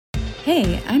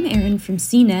Hey, I'm Erin from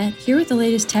CNET, here with the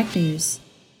latest tech news.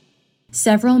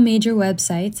 Several major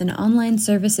websites and online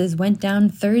services went down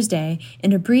Thursday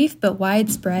in a brief but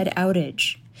widespread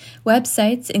outage.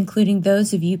 Websites, including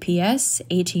those of UPS,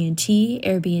 AT&T,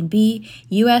 Airbnb,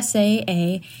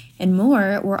 USAA, and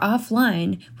more, were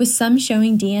offline, with some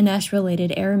showing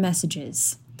DNS-related error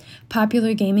messages.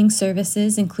 Popular gaming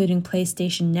services, including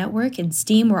PlayStation Network and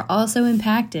Steam, were also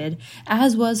impacted,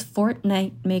 as was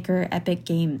Fortnite maker Epic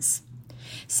Games.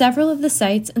 Several of the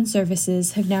sites and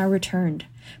services have now returned.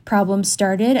 Problems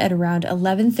started at around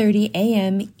 11:30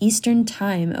 a.m. Eastern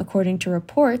Time, according to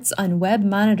reports on web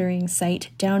monitoring site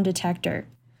Down Detector.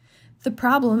 The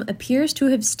problem appears to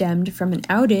have stemmed from an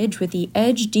outage with the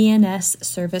Edge DNS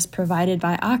service provided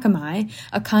by Akamai,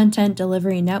 a content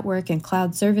delivery network and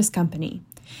cloud service company.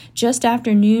 Just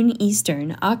after noon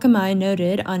Eastern, Akamai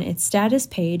noted on its status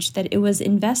page that it was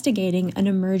investigating an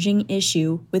emerging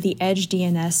issue with the Edge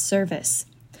DNS service.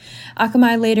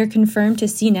 Akamai later confirmed to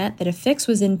CNET that a fix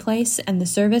was in place and the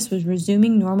service was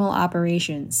resuming normal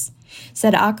operations.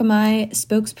 Said Akamai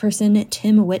spokesperson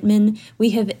Tim Whitman,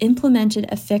 "We have implemented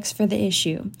a fix for the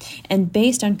issue, and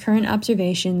based on current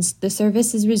observations, the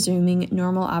service is resuming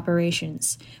normal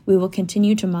operations. We will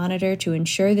continue to monitor to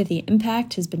ensure that the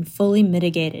impact has been fully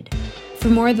mitigated." For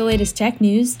more of the latest tech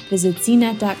news, visit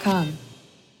cnet.com.